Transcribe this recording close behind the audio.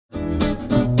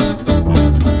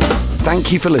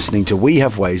Thank you for listening to We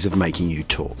Have Ways of Making You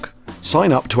Talk.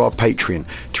 Sign up to our Patreon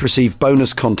to receive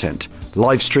bonus content,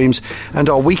 live streams, and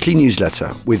our weekly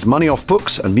newsletter with money off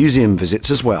books and museum visits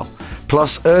as well,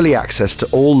 plus early access to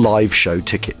all live show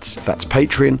tickets. That's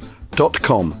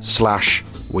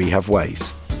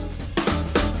patreon.com/wehaveways.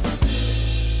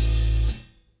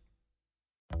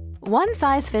 One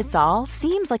size fits all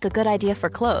seems like a good idea for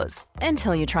clothes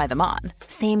until you try them on.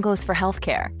 Same goes for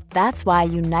healthcare. That's why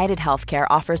United Healthcare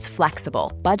offers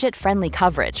flexible, budget-friendly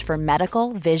coverage for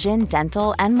medical, vision,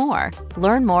 dental, and more.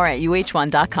 Learn more at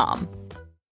uh1.com.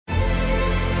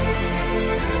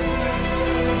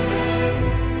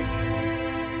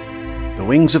 The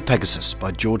Wings of Pegasus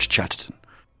by George Chatterton.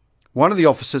 One of the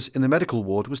officers in the medical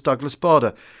ward was Douglas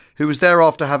Bader, who was there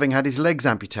after having had his legs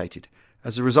amputated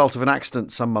as a result of an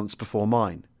accident some months before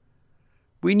mine.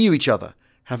 We knew each other,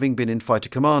 having been in fighter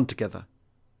command together.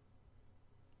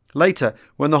 Later,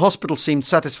 when the hospital seemed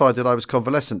satisfied that I was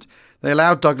convalescent, they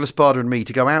allowed Douglas Bader and me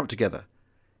to go out together.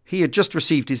 He had just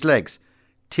received his legs,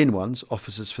 tin ones,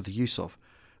 officers for the use of,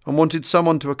 and wanted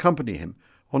someone to accompany him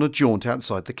on a jaunt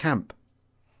outside the camp.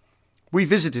 We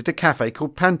visited a cafe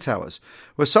called Pantowers,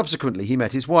 where subsequently he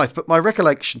met his wife, but my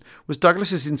recollection was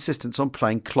Douglas's insistence on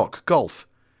playing clock golf.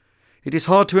 It is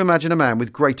hard to imagine a man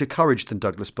with greater courage than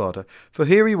Douglas Bader, for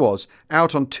here he was,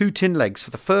 out on 2 tin legs for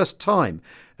the first time,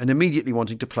 and immediately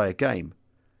wanting to play a game.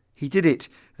 He did it,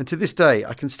 and to this day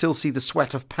I can still see the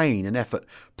sweat of pain and effort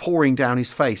pouring down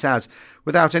his face as,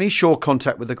 without any sure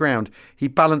contact with the ground, he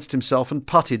balanced himself and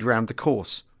putted round the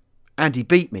course. And he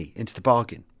beat me into the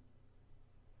bargain.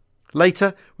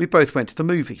 Later, we both went to the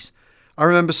movies. I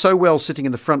remember so well sitting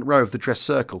in the front row of the dress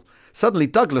circle. Suddenly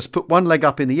Douglas put one leg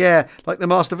up in the air like the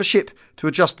mast of a ship to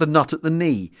adjust the nut at the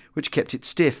knee, which kept it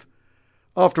stiff.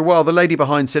 After a while the lady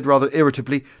behind said rather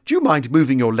irritably, "Do you mind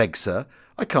moving your leg, sir?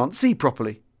 I can't see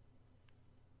properly."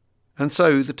 And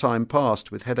so the time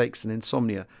passed with headaches and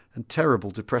insomnia and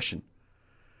terrible depression.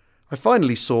 I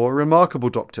finally saw a remarkable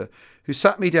doctor who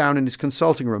sat me down in his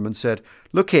consulting room and said,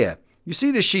 "Look here, you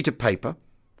see this sheet of paper?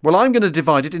 Well, I'm going to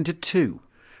divide it into 2.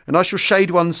 And I shall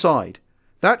shade one side.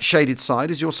 That shaded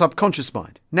side is your subconscious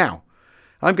mind. Now,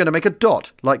 I'm going to make a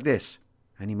dot like this."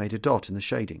 And he made a dot in the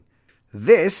shading.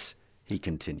 "This," he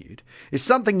continued, "is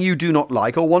something you do not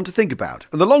like or want to think about.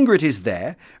 And the longer it is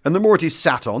there, and the more it is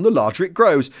sat on, the larger it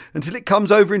grows, until it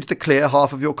comes over into the clear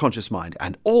half of your conscious mind,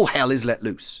 and all hell is let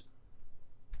loose."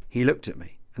 He looked at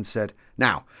me and said,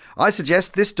 "Now, I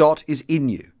suggest this dot is in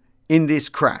you, in this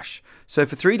crash. So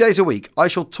for 3 days a week, I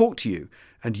shall talk to you,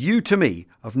 and you to me,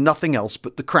 of nothing else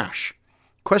but the crash.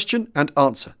 Question and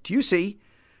answer. Do you see?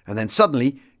 And then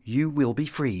suddenly you will be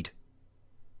freed."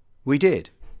 We did.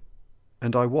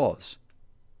 And I was.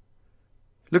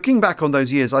 Looking back on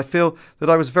those years, I feel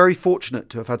that I was very fortunate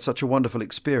to have had such a wonderful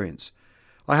experience.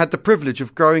 I had the privilege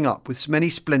of growing up with many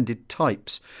splendid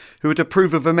types who were to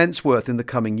prove of immense worth in the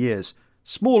coming years.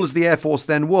 Small as the Air Force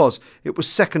then was, it was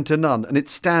second to none, and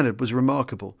its standard was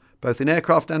remarkable, both in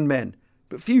aircraft and men,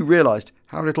 but few realised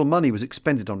how little money was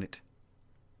expended on it.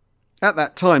 At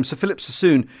that time, Sir Philip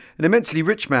Sassoon, an immensely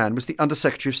rich man, was the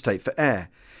Under-Secretary of State for Air.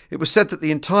 It was said that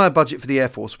the entire budget for the Air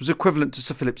Force was equivalent to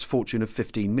Sir Philip's fortune of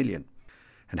 15 million.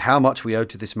 And how much we owed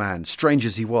to this man, strange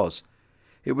as he was.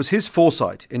 It was his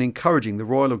foresight in encouraging the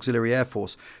Royal Auxiliary Air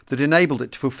Force that enabled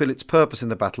it to fulfil its purpose in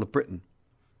the Battle of Britain.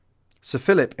 Sir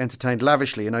Philip entertained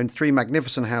lavishly and owned 3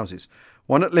 magnificent houses,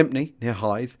 one at Lympne, near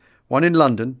Hythe, one in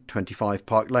London, 25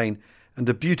 Park Lane, and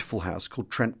a beautiful house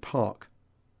called Trent Park.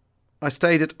 I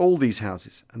stayed at all these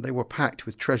houses, and they were packed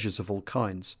with treasures of all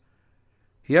kinds.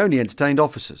 He only entertained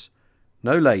officers,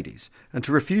 no ladies, and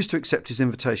to refuse to accept his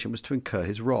invitation was to incur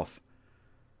his wrath.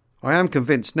 I am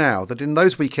convinced now that in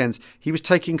those weekends he was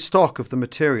taking stock of the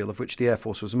material of which the Air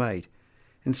Force was made.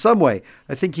 In some way,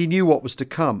 I think he knew what was to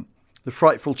come, the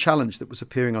frightful challenge that was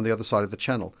appearing on the other side of the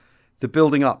Channel, the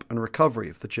building up and recovery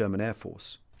of the German Air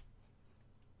Force.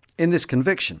 In this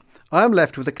conviction, I am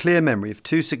left with a clear memory of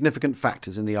 2 significant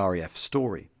factors in the RAF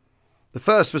story. The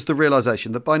first was the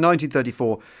realisation that by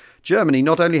 1934, Germany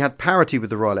not only had parity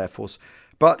with the Royal Air Force,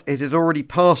 but it had already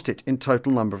passed it in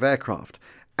total number of aircraft,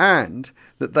 and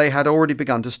that they had already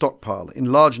begun to stockpile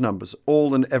in large numbers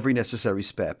all and every necessary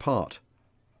spare part.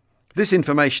 This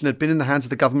information had been in the hands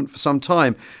of the government for some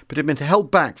time, but had been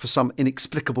held back for some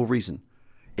inexplicable reason.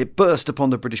 It burst upon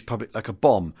the British public like a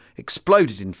bomb,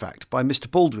 exploded in fact by Mr.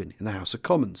 Baldwin in the House of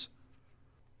Commons.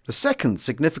 The second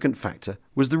significant factor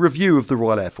was the review of the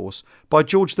Royal Air Force by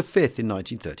George V in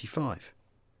 1935.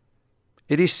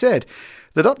 It is said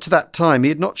that up to that time he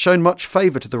had not shown much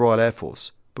favour to the Royal Air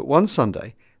Force, but one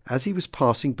Sunday as he was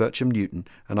passing Bircham Newton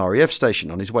and RAF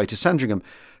station on his way to Sandringham,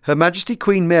 Her Majesty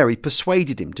Queen Mary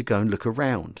persuaded him to go and look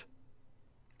around.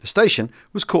 The station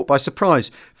was caught by surprise,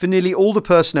 for nearly all the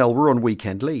personnel were on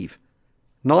weekend leave.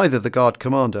 Neither the guard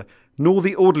commander nor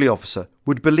the orderly officer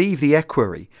would believe the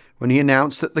equerry when he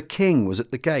announced that the king was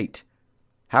at the gate.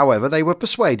 However, they were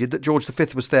persuaded that George V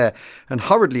was there and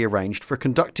hurriedly arranged for a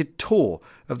conducted tour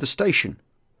of the station.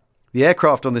 The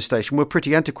aircraft on this station were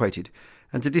pretty antiquated,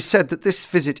 and it is said that this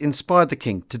visit inspired the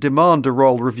king to demand a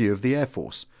royal review of the Air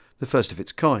Force, the first of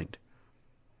its kind.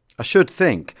 I should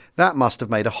think that must have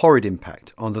made a horrid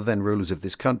impact on the then rulers of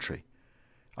this country.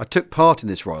 I took part in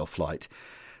this royal flight,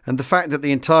 and the fact that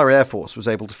the entire Air Force was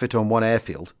able to fit on one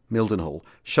airfield, Mildenhall,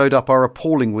 showed up our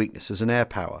appalling weakness as an air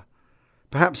power.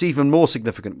 Perhaps even more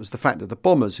significant was the fact that the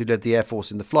bombers who led the Air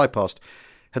Force in the flypast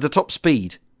had a top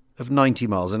speed of 90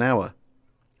 miles an hour.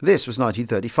 This was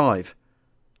 1935.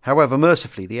 However,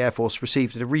 mercifully, the Air Force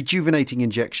received a rejuvenating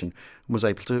injection and was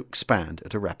able to expand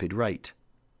at a rapid rate.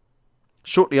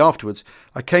 Shortly afterwards,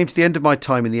 I came to the end of my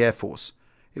time in the Air Force.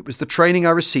 It was the training I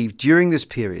received during this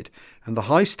period and the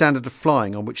high standard of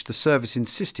flying on which the service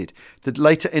insisted that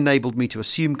later enabled me to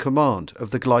assume command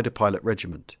of the Glider Pilot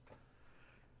Regiment.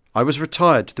 I was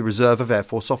retired to the Reserve of Air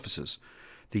Force officers.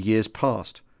 The years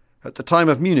passed. At the time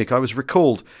of Munich I was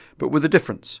recalled, but with a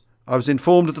difference. I was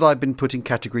informed that I had been put in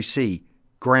Category C,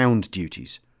 ground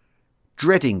duties.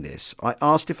 Dreading this, I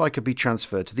asked if I could be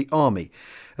transferred to the Army,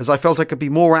 as I felt I could be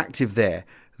more active there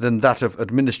than that of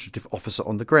administrative officer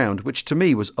on the ground, which to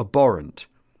me was abhorrent.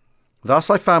 Thus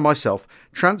I found myself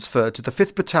transferred to the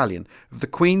 5th Battalion of the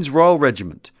Queen's Royal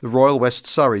Regiment, the Royal West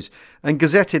Surreys, and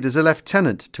gazetted as a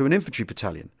lieutenant to an infantry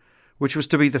battalion, which was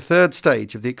to be the third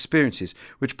stage of the experiences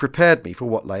which prepared me for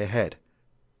what lay ahead.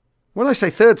 When I say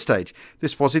third stage,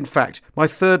 this was in fact my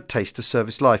third taste of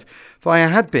service life, for I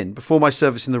had been, before my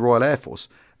service in the Royal Air Force,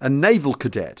 a naval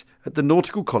cadet at the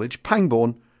Nautical College,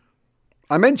 Pangbourne.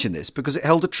 I mention this because it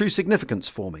held a true significance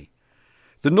for me.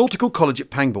 The Nautical College at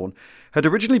Pangbourne had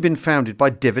originally been founded by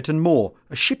Devitt and Moore,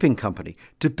 a shipping company,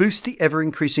 to boost the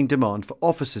ever-increasing demand for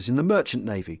officers in the Merchant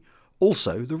Navy,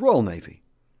 also the Royal Navy.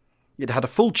 It had a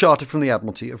full charter from the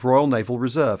Admiralty of Royal Naval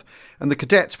Reserve, and the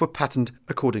cadets were patterned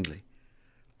accordingly.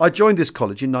 I joined this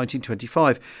college in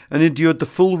 1925 and endured the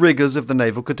full rigours of the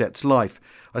naval cadet's life.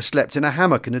 I slept in a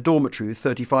hammock in a dormitory with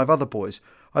 35 other boys.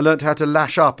 I learnt how to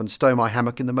lash up and stow my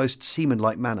hammock in the most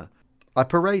seaman-like manner. I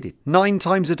paraded 9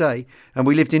 times a day, and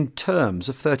we lived in terms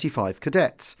of 35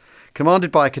 cadets,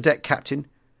 commanded by a cadet captain.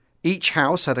 Each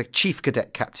house had a chief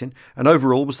cadet captain, and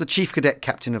overall was the chief cadet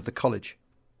captain of the college.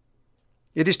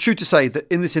 It is true to say that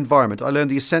in this environment I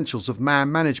learned the essentials of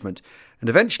man management, and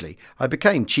eventually I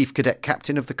became Chief Cadet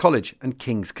Captain of the college and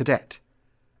King's Cadet.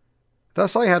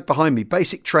 Thus I had behind me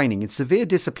basic training in severe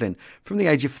discipline from the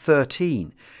age of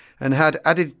 13, and had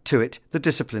added to it the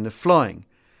discipline of flying.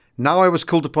 Now I was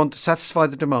called upon to satisfy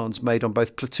the demands made on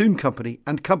both platoon company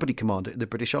and company commander in the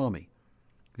British Army.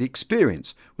 The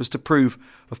experience was to prove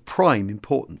of prime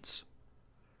importance.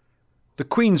 The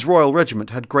Queen's Royal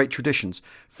Regiment had great traditions.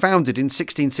 Founded in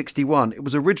 1661, it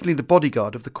was originally the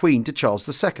bodyguard of the Queen to Charles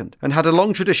II, and had a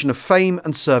long tradition of fame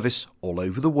and service all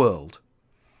over the world.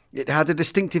 It had a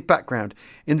distinctive background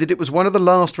in that it was one of the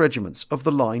last regiments of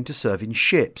the line to serve in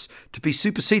ships, to be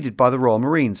superseded by the Royal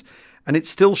Marines, and it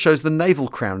still shows the naval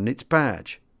crown in its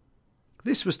badge.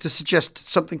 This was to suggest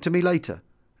something to me later,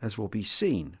 as will be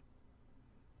seen.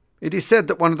 It is said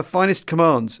that one of the finest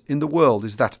commands in the world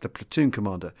is that of the platoon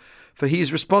commander, for he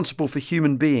is responsible for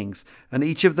human beings, and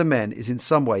each of the men is in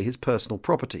some way his personal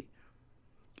property.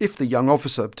 If the young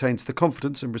officer obtains the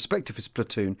confidence and respect of his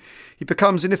platoon, he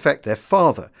becomes in effect their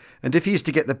father, and if he is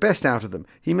to get the best out of them,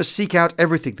 he must seek out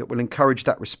everything that will encourage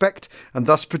that respect and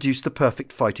thus produce the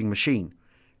perfect fighting machine.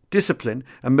 Discipline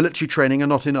and military training are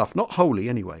not enough, not wholly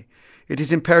anyway. It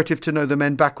is imperative to know the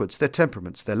men backwards, their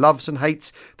temperaments, their loves and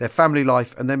hates, their family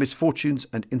life, and their misfortunes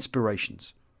and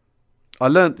inspirations. I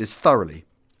learnt this thoroughly,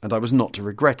 and I was not to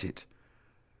regret it.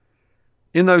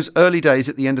 In those early days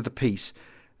at the end of the peace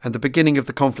and the beginning of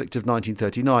the conflict of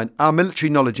 1939, our military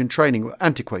knowledge and training were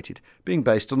antiquated, being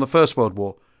based on the First World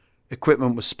War.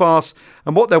 Equipment was sparse,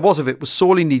 and what there was of it was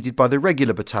sorely needed by the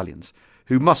regular battalions,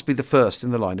 who must be the first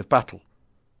in the line of battle.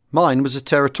 Mine was a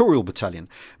territorial battalion,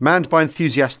 manned by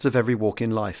enthusiasts of every walk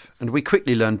in life, and we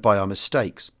quickly learned by our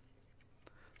mistakes.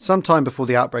 Some time before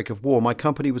the outbreak of war, my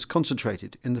company was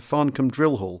concentrated in the Farncombe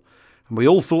Drill Hall, and we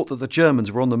all thought that the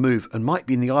Germans were on the move and might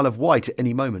be in the Isle of Wight at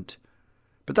any moment.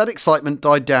 But that excitement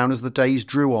died down as the days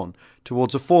drew on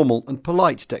towards a formal and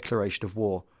polite declaration of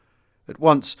war. At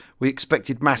once we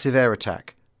expected massive air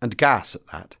attack, and gas at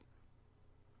that.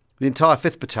 The entire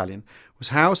 5th Battalion was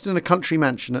housed in a country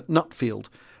mansion at Nutfield,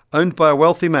 owned by a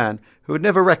wealthy man who had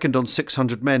never reckoned on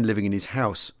 600 men living in his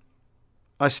house.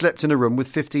 I slept in a room with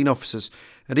 15 officers,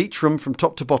 and each room from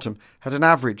top to bottom had an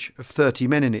average of 30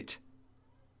 men in it.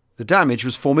 The damage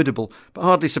was formidable, but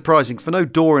hardly surprising, for no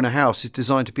door in a house is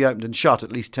designed to be opened and shut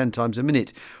at least 10 times a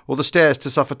minute, or the stairs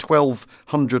to suffer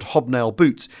 1,200 hobnail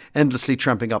boots endlessly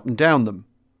tramping up and down them.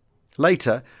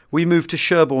 Later, we moved to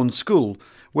Sherborne School,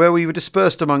 where we were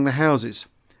dispersed among the houses,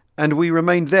 and we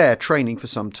remained there training for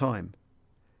some time.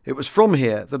 It was from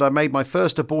here that I made my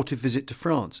first abortive visit to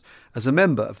France as a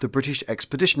member of the British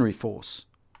Expeditionary Force.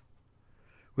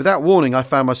 Without warning, I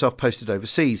found myself posted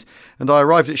overseas, and I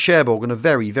arrived at Cherbourg on a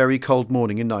very, very cold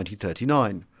morning in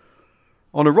 1939.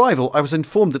 On arrival, I was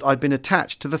informed that I'd been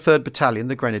attached to the 3rd Battalion,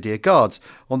 the Grenadier Guards,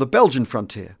 on the Belgian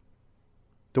frontier.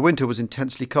 The winter was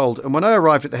intensely cold, and when I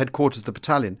arrived at the headquarters of the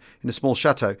battalion, in a small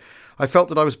chateau, I felt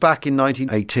that I was back in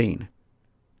 1918.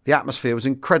 The atmosphere was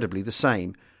incredibly the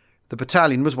same. The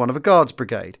battalion was one of a guards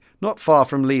brigade, not far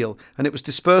from Lille, and it was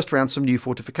dispersed around some new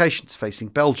fortifications facing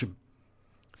Belgium.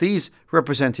 These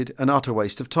represented an utter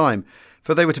waste of time,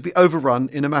 for they were to be overrun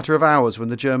in a matter of hours when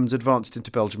the Germans advanced into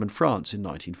Belgium and France in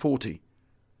 1940.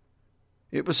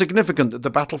 It was significant that the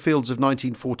battlefields of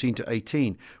 1914 to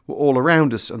 18 were all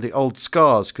around us, and the old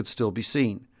scars could still be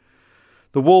seen.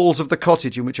 The walls of the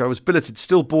cottage in which I was billeted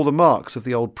still bore the marks of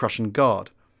the old Prussian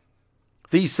Guard.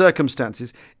 These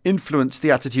circumstances influenced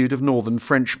the attitude of northern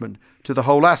Frenchmen to the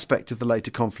whole aspect of the later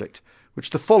conflict, which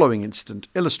the following incident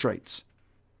illustrates.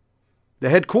 The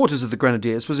headquarters of the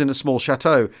Grenadiers was in a small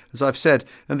chateau, as I've said,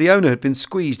 and the owner had been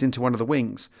squeezed into one of the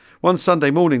wings. One Sunday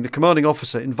morning, the commanding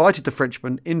officer invited the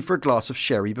Frenchmen in for a glass of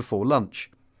sherry before lunch.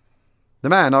 The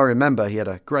man, I remember, he had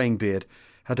a greying beard,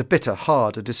 had a bitter,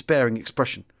 hard, a despairing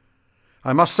expression.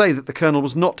 I must say that the colonel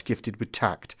was not gifted with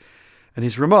tact, and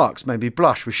his remarks made me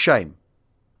blush with shame.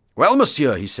 "Well,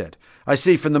 monsieur," he said, "I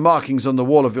see from the markings on the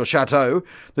wall of your chateau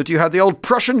that you had the old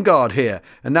Prussian Guard here,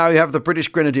 and now you have the British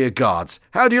Grenadier Guards.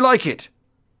 How do you like it?"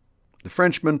 The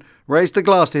Frenchman raised the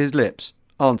glass to his lips,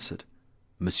 answered,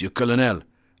 "Monsieur Colonel,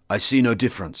 I see no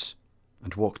difference,"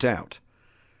 and walked out.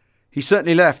 He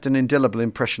certainly left an indelible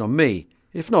impression on me,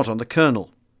 if not on the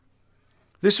colonel.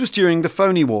 This was during the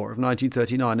phony war of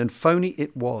 1939, and phony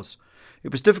it was.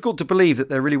 It was difficult to believe that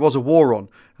there really was a war on,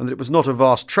 and that it was not a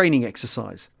vast training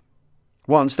exercise.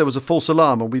 Once there was a false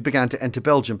alarm and we began to enter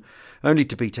Belgium, only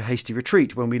to beat a hasty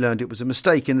retreat when we learned it was a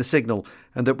mistake in the signal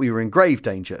and that we were in grave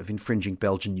danger of infringing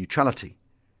Belgian neutrality.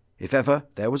 If ever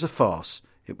there was a farce,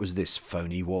 it was this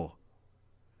phony war.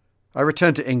 I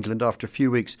returned to England after a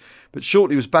few weeks, but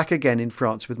shortly was back again in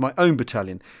France with my own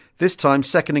battalion, this time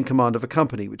second in command of a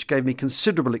company, which gave me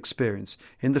considerable experience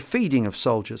in the feeding of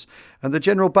soldiers and the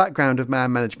general background of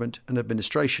man management and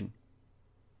administration.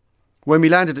 When we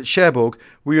landed at Cherbourg,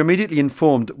 we were immediately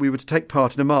informed that we were to take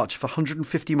part in a march of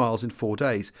 150 miles in 4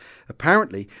 days,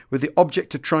 apparently with the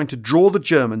object of trying to draw the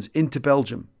Germans into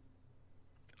Belgium.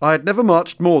 I had never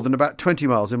marched more than about 20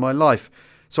 miles in my life,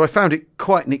 so I found it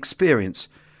quite an experience,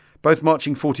 both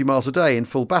marching 40 miles a day in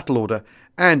full battle order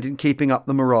and in keeping up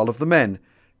the morale of the men,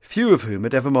 few of whom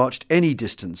had ever marched any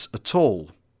distance at all.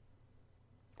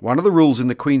 One of the rules in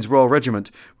the Queen's Royal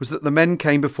Regiment was that the men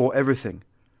came before everything.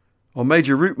 On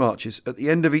major route marches, at the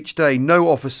end of each day, no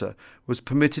officer was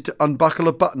permitted to unbuckle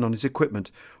a button on his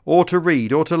equipment, or to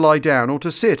read, or to lie down, or to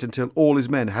sit until all his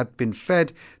men had been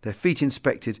fed, their feet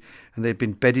inspected, and they had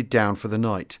been bedded down for the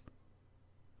night.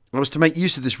 I was to make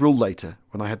use of this rule later,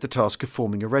 when I had the task of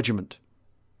forming a regiment.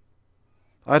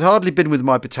 I had hardly been with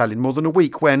my battalion more than a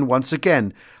week when, once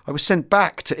again, I was sent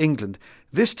back to England,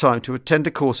 this time to attend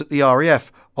a course at the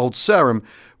RAF, Old Sarum,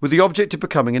 with the object of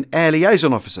becoming an air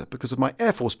liaison officer because of my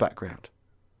Air Force background.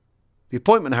 The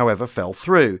appointment, however, fell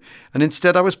through, and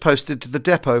instead I was posted to the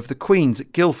depot of the Queen's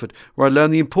at Guildford, where I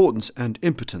learned the importance and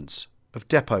impotence of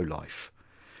depot life.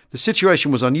 The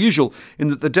situation was unusual in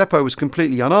that the depot was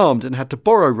completely unarmed and had to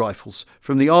borrow rifles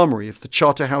from the armoury of the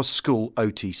Charterhouse School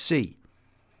OTC.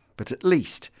 But at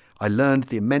least I learned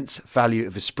the immense value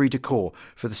of esprit de corps,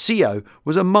 for the CO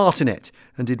was a martinet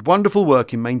and did wonderful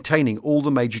work in maintaining all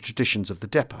the major traditions of the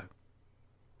depot.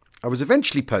 I was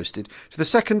eventually posted to the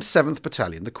 2nd 7th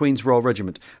Battalion, the Queen's Royal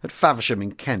Regiment, at Faversham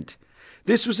in Kent.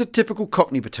 This was a typical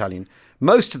Cockney battalion,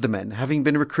 most of the men having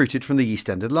been recruited from the East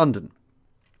End of London.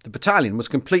 The battalion was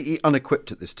completely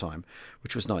unequipped at this time,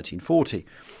 which was 1940,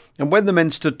 and when the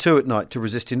men stood to at night to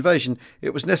resist invasion,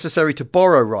 it was necessary to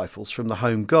borrow rifles from the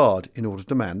Home Guard in order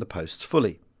to man the posts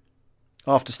fully.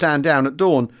 After stand down at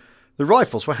dawn, the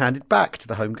rifles were handed back to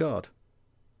the Home Guard.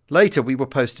 Later we were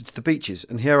posted to the beaches,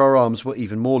 and here our arms were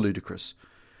even more ludicrous.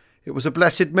 It was a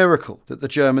blessed miracle that the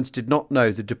Germans did not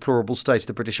know the deplorable state of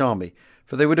the British Army,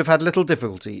 for they would have had little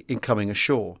difficulty in coming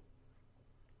ashore.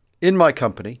 In my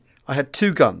company, I had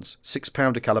 2 guns,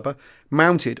 6-pounder calibre,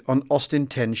 mounted on Austin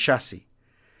 10 chassis.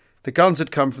 The guns had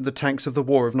come from the tanks of the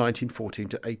war of 1914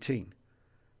 to 18.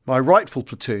 My rifle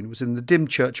platoon was in the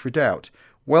Dymchurch Redoubt,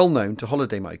 well known to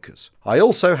holidaymakers. I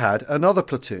also had another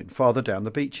platoon farther down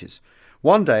the beaches.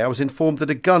 One day I was informed that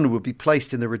a gun would be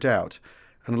placed in the redoubt,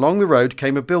 and along the road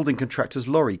came a building contractor's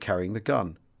lorry carrying the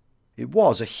gun. It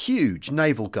was a huge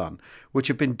naval gun, which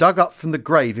had been dug up from the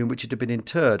grave in which it had been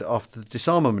interred after the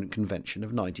Disarmament Convention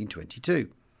of 1922.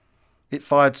 It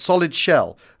fired solid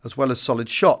shell as well as solid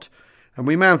shot, and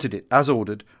we mounted it, as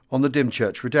ordered, on the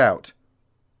Dymchurch Redoubt.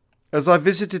 As I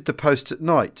visited the posts at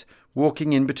night,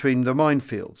 walking in between the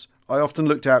minefields, I often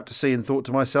looked out to sea and thought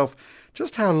to myself,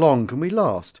 just how long can we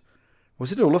last?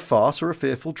 Was it all a farce or a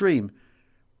fearful dream?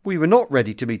 We were not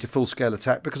ready to meet a full-scale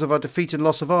attack because of our defeat and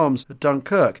loss of arms at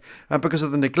Dunkirk, and because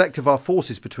of the neglect of our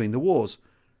forces between the wars.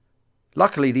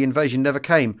 Luckily, the invasion never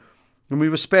came, and we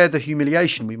were spared the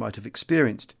humiliation we might have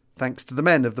experienced, thanks to the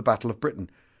men of the Battle of Britain,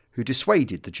 who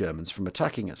dissuaded the Germans from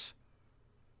attacking us.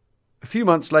 A few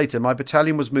months later, my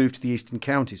battalion was moved to the eastern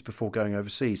counties before going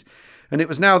overseas, and it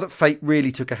was now that fate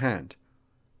really took a hand.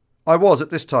 I was,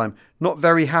 at this time, not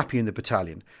very happy in the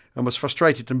battalion, and was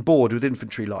frustrated and bored with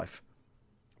infantry life.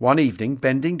 One evening,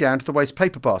 bending down to the waste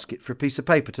paper basket for a piece of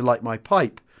paper to light my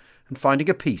pipe, and finding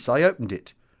a piece, I opened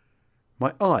it.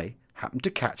 My eye happened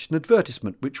to catch an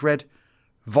advertisement which read,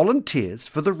 "Volunteers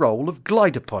for the role of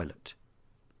glider pilot."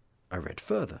 I read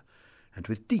further, and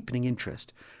with deepening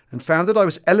interest, and found that I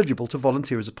was eligible to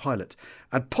volunteer as a pilot,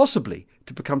 and possibly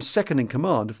to become second in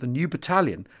command of the new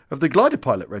battalion of the glider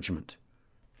pilot regiment.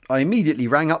 I immediately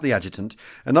rang up the adjutant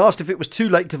and asked if it was too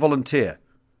late to volunteer.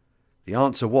 The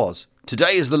answer was,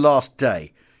 "Today is the last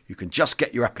day. You can just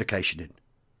get your application in."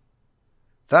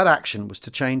 That action was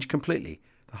to change completely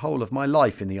the whole of my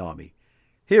life in the army.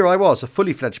 Here I was, a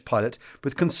fully fledged pilot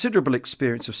with considerable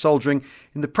experience of soldiering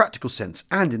in the practical sense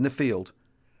and in the field.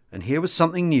 And here was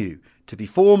something new, to be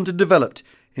formed and developed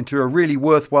into a really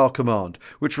worthwhile command,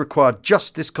 which required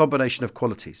just this combination of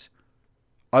qualities.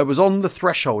 I was on the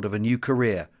threshold of a new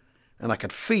career, and I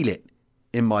could feel it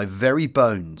in my very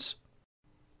bones.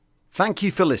 Thank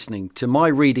you for listening to my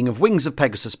reading of Wings of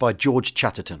Pegasus by George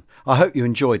Chatterton. I hope you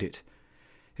enjoyed it.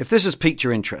 If this has piqued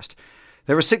your interest,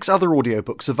 there are 6 other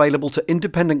audiobooks available to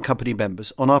independent company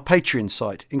members on our Patreon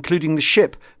site, including The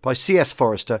Ship by C.S.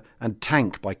 Forrester and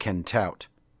Tank by Ken Tout.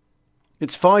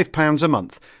 It's £5 a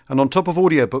month, and on top of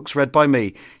audiobooks read by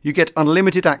me, you get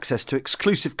unlimited access to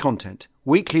exclusive content,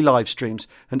 weekly live streams,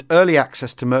 and early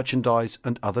access to merchandise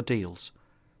and other deals.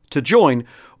 To join,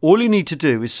 all you need to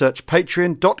do is search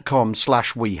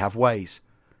patreon.com/wehaveways.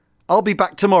 I'll be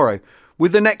back tomorrow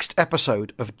with the next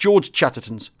episode of George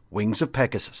Chatterton's Wings of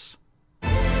Pegasus.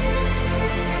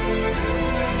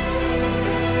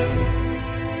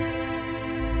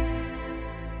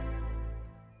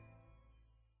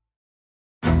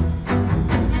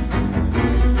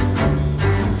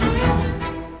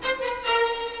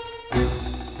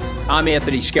 I'm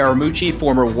Anthony Scaramucci,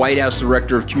 former White House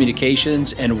Director of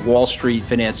Communications and Wall Street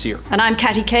financier. And I'm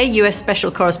Katty Kay, US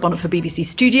Special Correspondent for BBC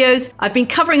Studios. I've been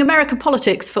covering American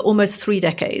politics for almost 3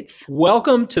 decades.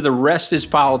 Welcome to The Rest is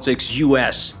Politics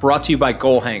US, brought to you by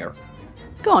Goalhanger.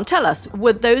 Go on, tell us,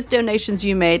 were those donations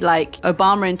you made, like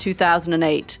Obama in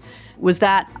 2008, was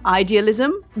that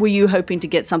idealism? Were you hoping to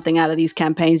get something out of these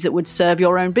campaigns that would serve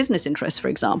your own business interests, for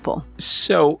example?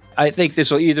 So I think this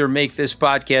will either make this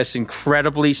podcast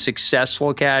incredibly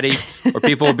successful, Katty, or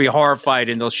people will be horrified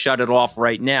and they'll shut it off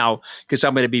right now because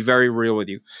I'm going to be very real with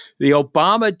you. The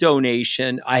Obama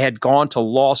donation, I had gone to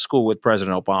law school with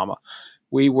President Obama.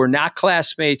 We were not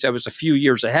classmates. I was a few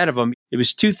years ahead of him. It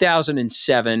was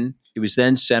 2007. He was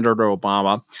then Senator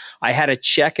Obama. I had a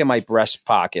check in my breast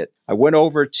pocket. I went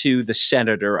over to the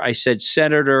senator. I said,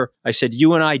 "Senator," I said,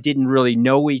 "you and I didn't really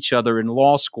know each other in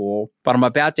law school, but I'm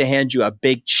about to hand you a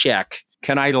big check.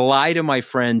 Can I lie to my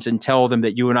friends and tell them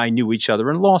that you and I knew each other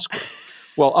in law school?"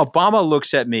 Well, Obama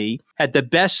looks at me, had the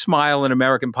best smile in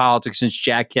American politics since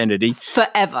Jack Kennedy.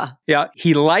 Forever. Yeah.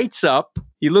 He lights up.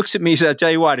 He looks at me and said, "I'll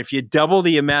tell you what, if you double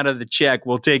the amount of the check,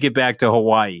 we'll take it back to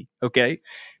Hawaii." Okay.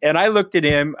 And I looked at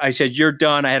him. I said, "You're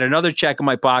done." I had another check in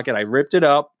my pocket. I ripped it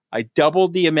up. I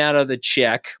doubled the amount of the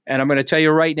check. And I'm going to tell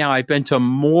you right now, I've been to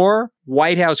more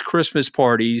White House Christmas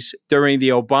parties during the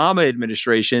Obama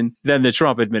administration than the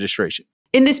Trump administration.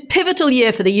 In this pivotal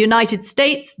year for the United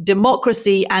States,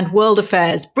 democracy, and world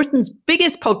affairs, Britain's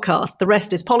biggest podcast, The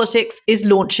Rest is Politics, is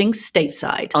launching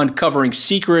stateside. Uncovering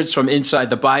secrets from inside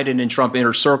the Biden and Trump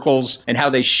inner circles and how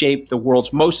they shape the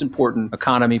world's most important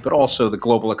economy, but also the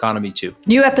global economy too.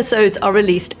 New episodes are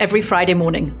released every Friday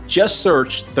morning. Just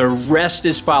search The Rest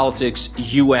is Politics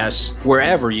US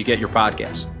wherever you get your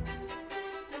podcasts.